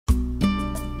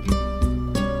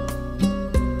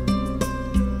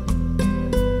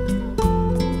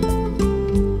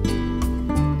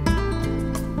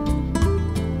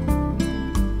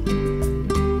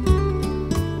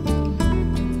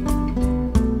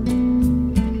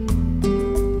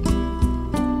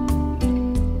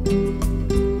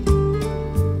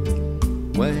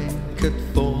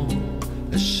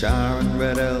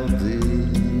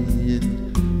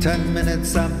10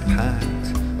 minutes I'm packed,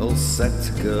 all set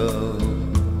to go,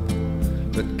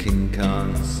 but King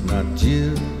Kong's not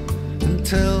due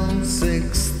until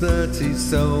 6:30,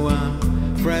 so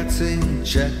I'm fretting,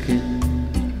 checking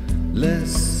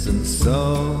lists and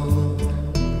so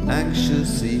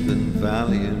anxious even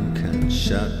valium can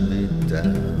shut me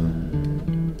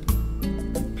down.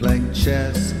 Playing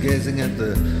chess, gazing at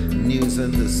the news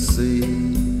and the sea,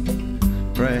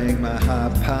 praying my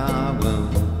high power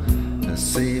won't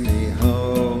see me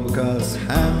home, 'cause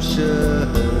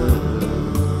Hampshire's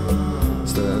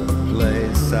the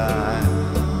place I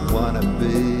wanna be.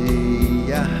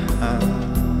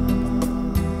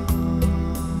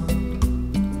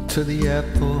 To the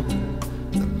airport,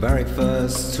 the very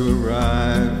first to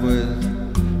arrive, with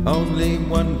only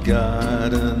one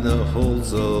guard and the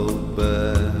hole's all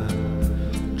bare,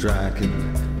 dragging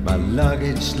my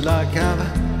luggage like a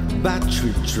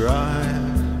battery drive,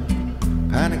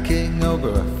 panicking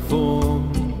over a form,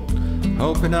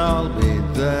 hoping I'll be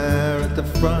there at the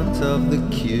front of the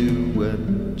queue when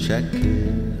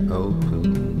check-in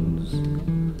opens.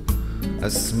 I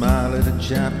smile at a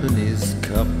Japanese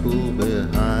couple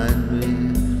behind me.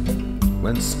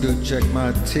 When Scoot checked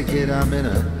my ticket, I'm in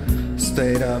a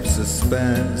state of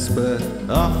suspense, but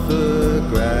offer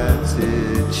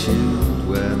gratitude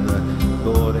when the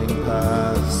boarding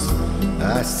pass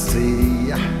I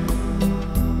see.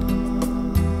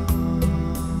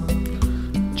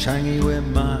 Changi, we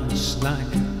march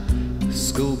like a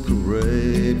school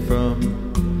parade from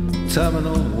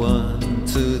Terminal 1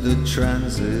 to the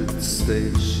transit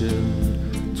station.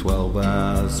 12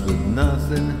 hours with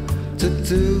nothing to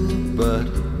do but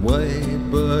wait,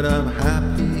 but I'm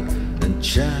happy and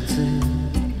chatting,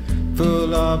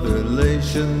 full of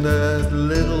elation that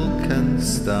little can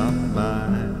stop my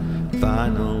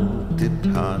final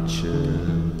departure.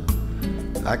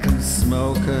 I can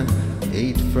smoke and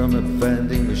eat from a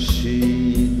vending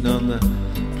machine on the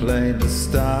plane. The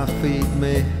staff feed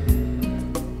me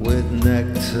with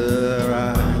nectar.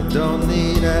 I don't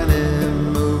need any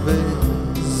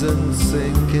movies and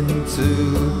sink into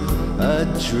a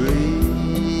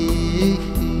dream.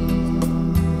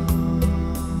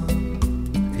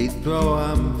 Heathrow,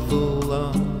 I'm full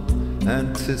of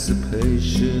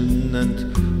anticipation and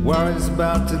worries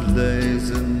about delays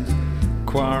and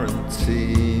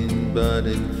quarantine, but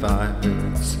in 5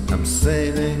 minutes I'm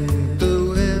sailing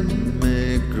through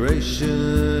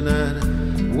immigration, and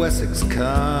Wessex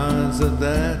cars are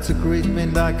there to greet me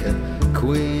like a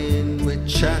queen. We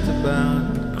chat about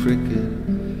cricket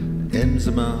in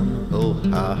Zaman ul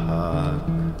Haq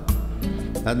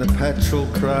and the petrol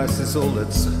crisis, all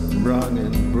that's wrong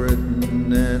in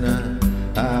Britain, and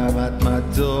I'm at my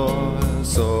door,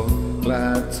 so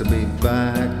glad to be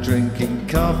back drinking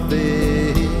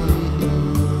coffee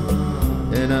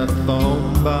in a foam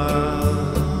bar,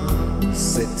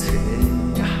 sitting